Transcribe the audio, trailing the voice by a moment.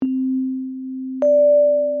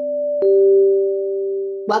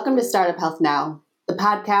Welcome to Startup Health Now, the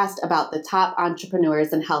podcast about the top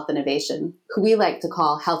entrepreneurs in health innovation, who we like to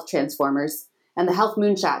call health transformers, and the health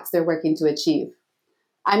moonshots they're working to achieve.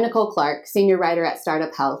 I'm Nicole Clark, senior writer at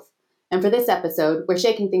Startup Health, and for this episode, we're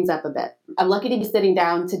shaking things up a bit. I'm lucky to be sitting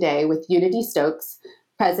down today with Unity Stokes,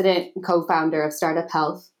 president and co-founder of Startup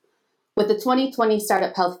Health. With the 2020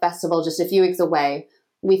 Startup Health Festival just a few weeks away,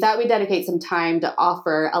 we thought we'd dedicate some time to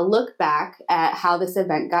offer a look back at how this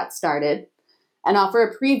event got started, and offer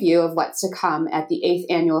a preview of what's to come at the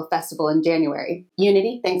 8th annual festival in January.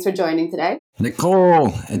 Unity, thanks for joining today.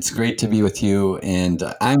 Nicole, it's great to be with you, and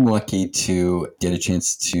I'm lucky to get a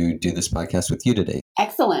chance to do this podcast with you today.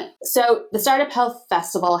 Excellent. So the Startup Health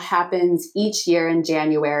Festival happens each year in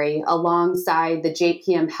January alongside the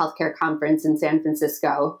JPM Healthcare Conference in San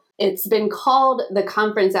Francisco. It's been called the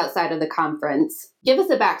conference outside of the conference. Give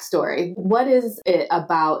us a backstory. What is it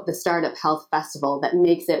about the Startup Health Festival that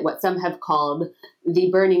makes it what some have called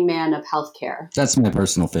the Burning Man of healthcare? That's my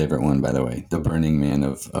personal favorite one, by the way, the Burning Man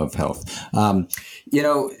of health.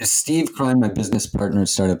 Steve Klein, my business partner at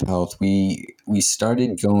Startup Health, we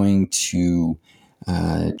started going to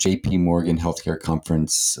JP Morgan Healthcare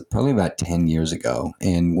Conference probably about 10 years ago.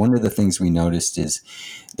 And one of the things we noticed is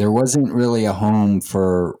there wasn't really a home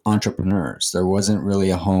for entrepreneurs. There wasn't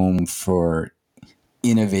really a home for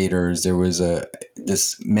innovators. There was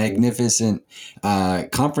this magnificent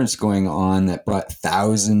conference going on that brought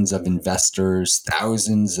thousands of investors,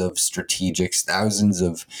 thousands of strategics, thousands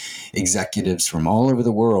of executives from all over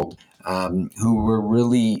the world who were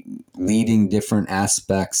really leading different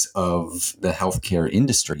aspects of the healthcare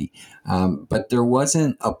industry. But there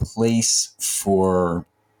wasn't a place for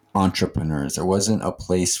entrepreneurs. There wasn't a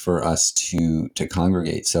place for us to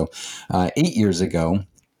congregate. So 8 years ago,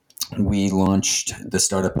 we launched the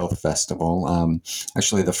Startup Health Festival.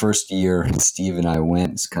 Actually, the first year Steve and I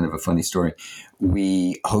went, it's kind of a funny story.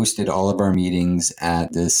 We hosted all of our meetings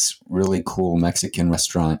at this really cool Mexican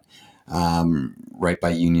restaurant right by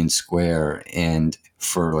Union Square. And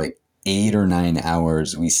for like 8 or 9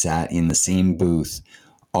 hours, we sat in the same booth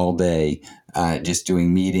all day, just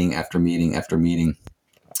doing meeting after meeting after meeting.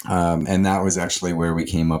 And that was actually where we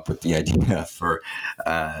came up with the idea for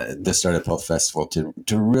the Startup Health Festival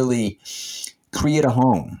to really create a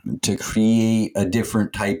home, to create a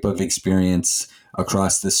different type of experience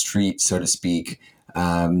across the street, so to speak,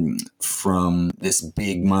 from this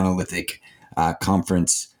big monolithic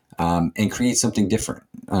conference, and create something different.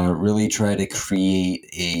 Really try to create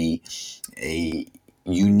a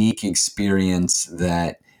unique experience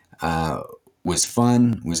that was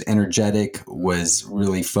fun, was energetic, was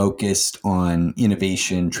really focused on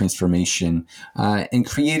innovation, transformation, and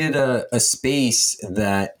created a space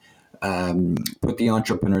that put the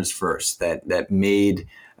entrepreneurs first, that made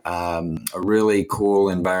a really cool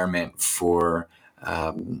environment for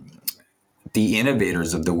the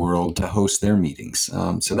innovators of the world to host their meetings.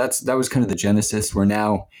 So that was kind of the genesis. We're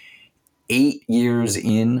now 8 years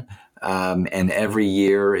in, and every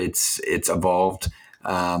year it's evolved.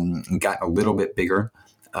 Got a little bit bigger.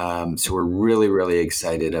 So we're really, really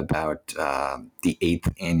excited about the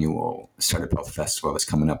 8th annual Startup Health Festival that's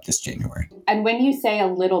coming up this January. And when you say a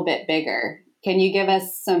little bit bigger, can you give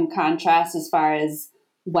us some contrast as far as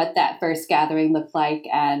what that first gathering looked like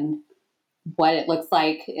and what it looks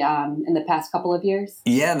like in the past couple of years?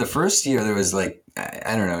 Yeah, the first year there was like,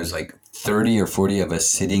 I don't know, it was like 30 or 40 of us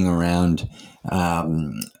sitting around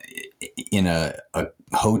in a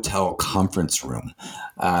hotel conference room.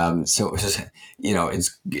 So it was,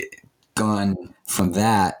 it's gone from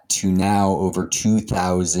that to now over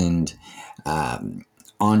 2,000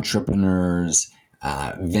 entrepreneurs,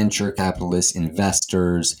 venture capitalists,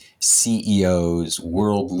 investors, CEOs,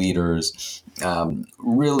 world leaders,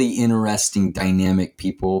 really interesting, dynamic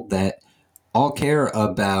people that all care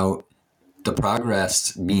about the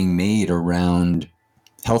progress being made around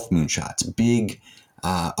health moonshots, big,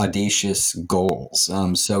 audacious goals.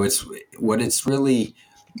 So it's really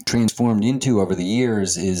transformed into over the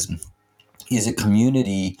years is a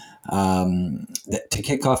community that to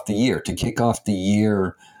kick off the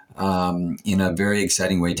year in a very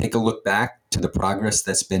exciting way. Take a look back to the progress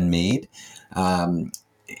that's been made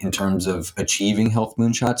in terms of achieving health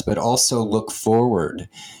moonshots, but also look forward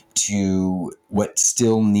to what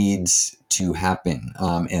still needs to happen.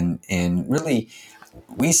 And really,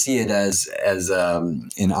 we see it as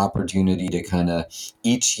an opportunity to kind of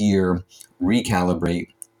each year recalibrate,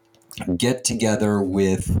 get together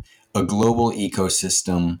with a global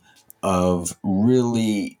ecosystem of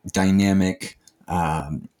really dynamic,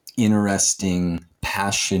 interesting,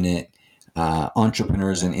 passionate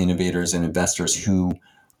entrepreneurs and innovators and investors who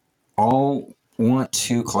all want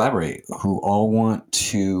to collaborate, who all want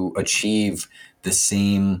to achieve the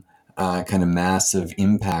same kind of massive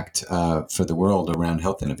impact for the world around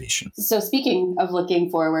health innovation. So speaking of looking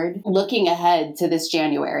forward, looking ahead to this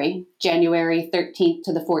January 13th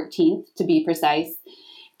to the 14th, to be precise,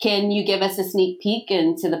 can you give us a sneak peek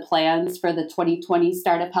into the plans for the 2020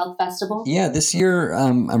 Startup Health Festival? Yeah, this year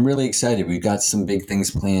I'm really excited. We've got some big things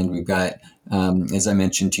planned. We've got, as I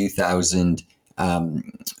mentioned, 2,000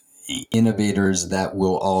 innovators that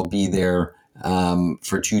will all be there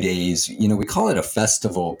for 2 days. We call it a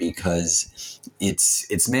festival because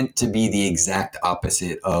it's meant to be the exact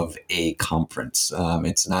opposite of a conference.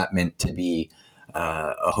 It's not meant to be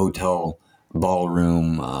a hotel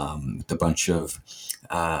ballroom with a bunch of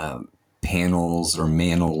panels or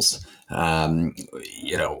manels,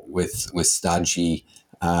 with stodgy,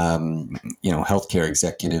 healthcare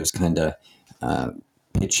executives kind of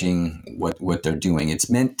pitching what they're doing. It's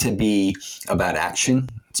meant to be about action.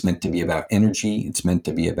 It's meant to be about energy. It's meant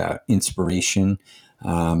to be about inspiration.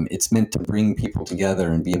 It's meant to bring people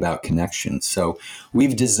together and be about connection. So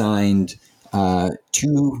we've designed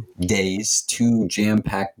 2 days, 2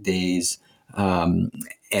 jam-packed days,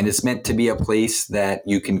 and it's meant to be a place that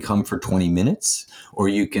you can come for 20 minutes, or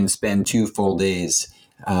you can spend 2 full days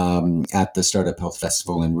at the Startup Health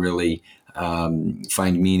Festival and really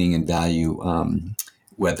find meaning and value,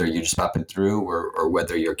 whether you're just popping through or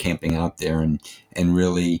whether you're camping out there and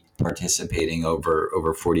really participating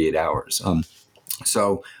over 48 hours.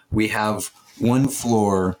 So we have one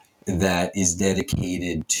floor that is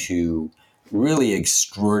dedicated to really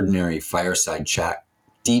extraordinary fireside chat,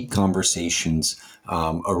 deep conversations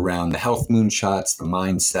around the health moonshots, the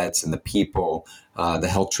mindsets, and the people, the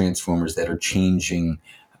health transformers that are changing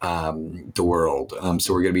the world.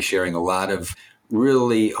 So we're going to be sharing a lot of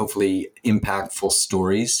really, hopefully, impactful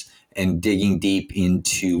stories and digging deep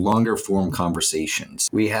into longer form conversations.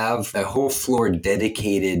 We have a whole floor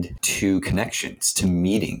dedicated to connections, to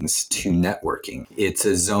meetings, to networking. It's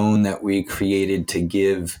a zone that we created to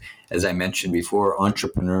give, as I mentioned before,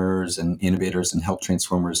 entrepreneurs and innovators and health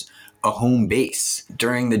transformers a home base.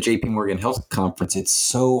 During the JP Morgan Health Conference, it's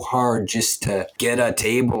so hard just to get a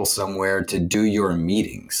table somewhere to do your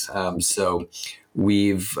meetings. So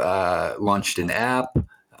we've launched an app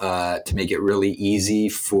to make it really easy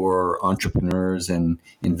for entrepreneurs and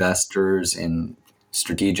investors and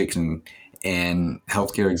strategics and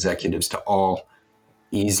healthcare executives to all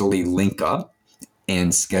easily link up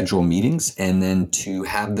and schedule meetings, and then to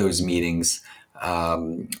have those meetings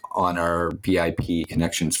on our VIP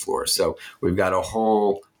connections floor. So we've got a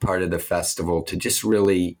whole part of the festival to just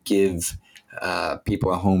really give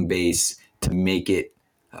people a home base to make it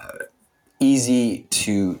easy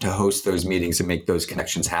to host those meetings and make those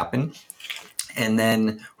connections happen. And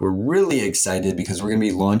then we're really excited because we're going to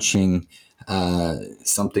be launching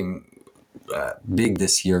something big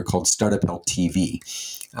this year called Startup Health TV.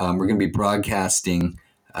 We're going to be broadcasting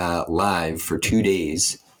live for 2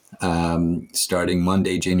 days, starting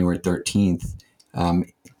Monday, January 13th,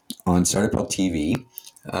 on Startup Health TV.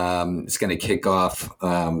 It's going to kick off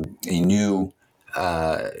a new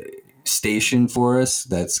station for us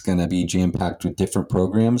that's going to be jam-packed with different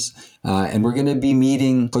programs. And we're going to be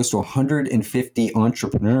meeting close to 150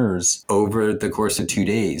 entrepreneurs over the course of 2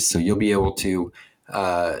 days. So you'll be able to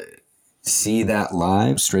see that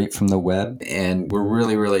live straight from the web. And we're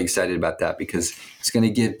really, really excited about that because it's going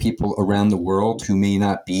to give people around the world who may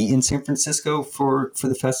not be in San Francisco for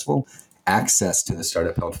the festival access to the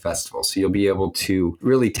Startup Health Festival. So you'll be able to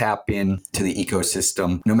really tap in to the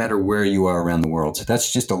ecosystem no matter where you are around the world. So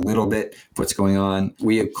that's just a little bit of what's going on.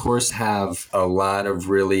 We, of course, have a lot of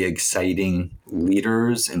really exciting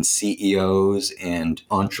leaders and CEOs and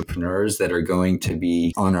entrepreneurs that are going to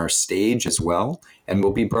be on our stage as well. And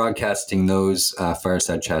we'll be broadcasting those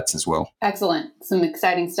fireside chats as well. Excellent. Some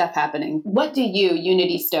exciting stuff happening. What do you,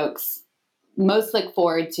 Unity Stokes, most look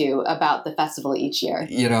forward to about the festival each year?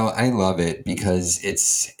 I love it because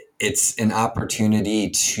it's an opportunity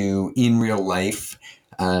to, in real life,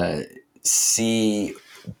 see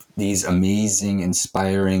these amazing,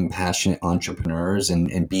 inspiring, passionate entrepreneurs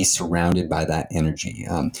and be surrounded by that energy.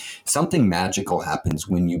 Something magical happens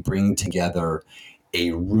when you bring together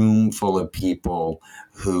a room full of people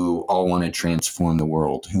who all want to transform the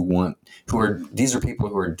world, these are people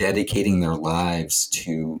who are dedicating their lives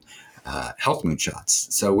to health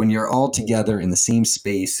moonshots. So when you're all together in the same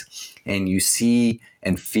space and you see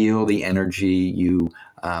and feel the energy, you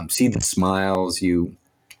see the smiles, you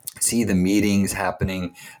see the meetings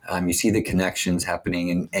happening, you see the connections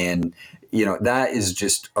happening, and that is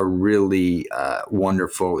just a really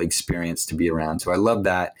wonderful experience to be around. So I love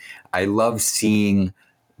that. I love seeing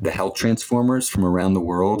the health transformers from around the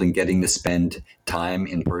world and getting to spend time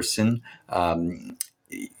in person.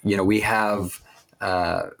 We have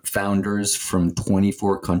founders from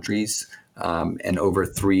 24 countries and over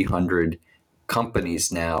 300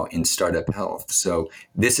 companies now in startup health. So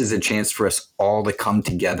this is a chance for us all to come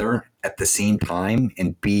together at the same time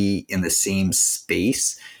and be in the same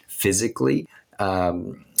space physically,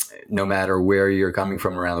 no matter where you're coming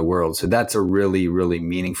from around the world. So that's a really, really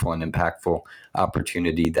meaningful and impactful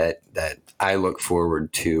opportunity that I look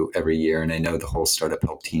forward to every year. And I know the whole Startup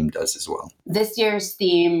Health team does as well. This year's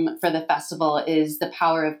theme for the festival is the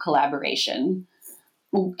power of collaboration.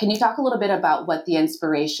 Can you talk a little bit about what the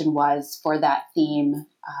inspiration was for that theme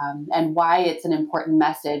and why it's an important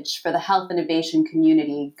message for the health innovation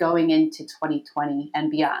community going into 2020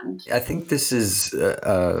 and beyond? I think this is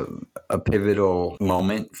a pivotal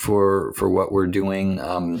moment for what we're doing.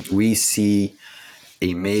 We see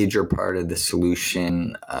a major part of the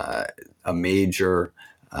solution, a major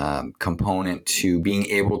component to being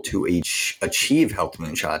able to achieve health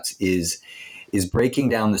moonshots is breaking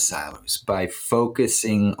down the silos by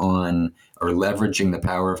focusing on or leveraging the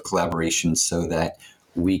power of collaboration so that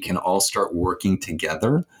we can all start working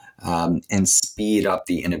together and speed up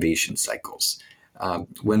the innovation cycles.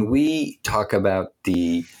 When we talk about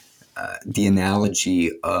the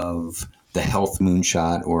analogy of the health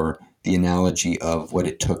moonshot or the analogy of what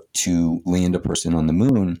it took to land a person on the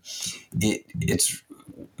moon, it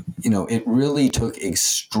really took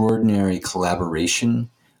extraordinary collaboration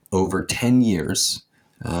over 10 years,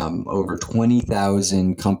 over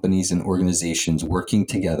 20,000 companies and organizations working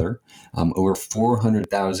together, over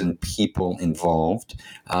 400,000 people involved,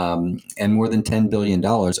 and more than $10 billion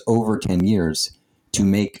over 10 years to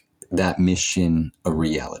make that mission a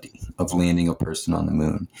reality of landing a person on the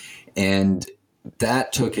moon. And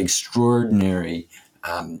that took extraordinary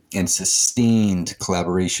and sustained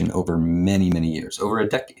collaboration over many, many years, over a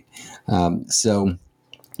decade. So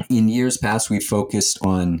in years past, we focused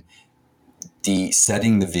on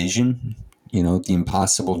setting the vision, the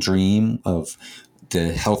impossible dream of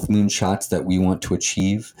the health moonshots that we want to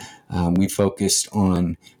achieve. We focused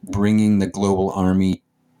on bringing the global army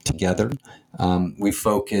together. We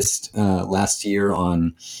focused last year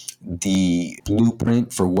on the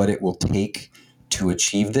blueprint for what it will take to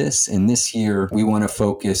achieve this. And this year, we want to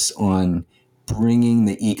focus on bringing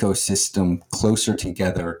the ecosystem closer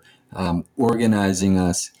together, organizing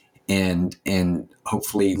us, and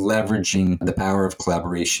hopefully leveraging the power of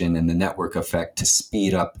collaboration and the network effect to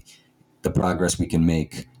speed up the progress we can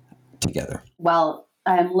make together. Well,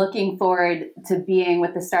 I'm looking forward to being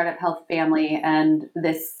with the Startup Health family and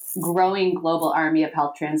this growing global army of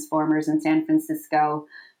health transformers in San Francisco,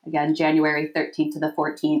 again, January 13th to the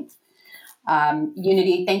 14th.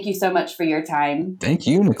 Unity, thank you so much for your time. Thank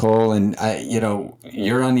you, Nicole. And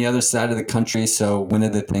you're on the other side of the country. So one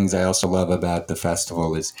of the things I also love about the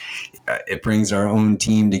festival is it brings our own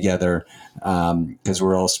team together because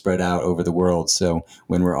we're all spread out over the world. So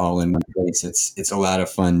when we're all in one place, it's a lot of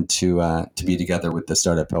fun to be together with the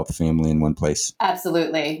Startup Health family in one place.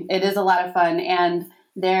 Absolutely. It is a lot of fun. And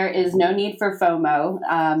there is no need for FOMO.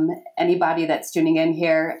 Anybody that's tuning in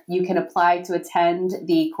here, you can apply to attend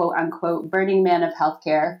the quote unquote Burning Man of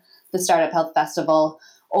Healthcare, the Startup Health Festival,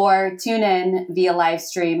 or tune in via live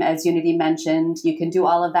stream, as Unity mentioned. You can do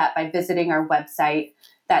all of that by visiting our website,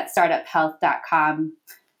 that's startuphealth.com.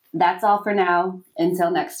 That's all for now.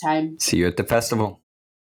 Until next time. See you at the festival.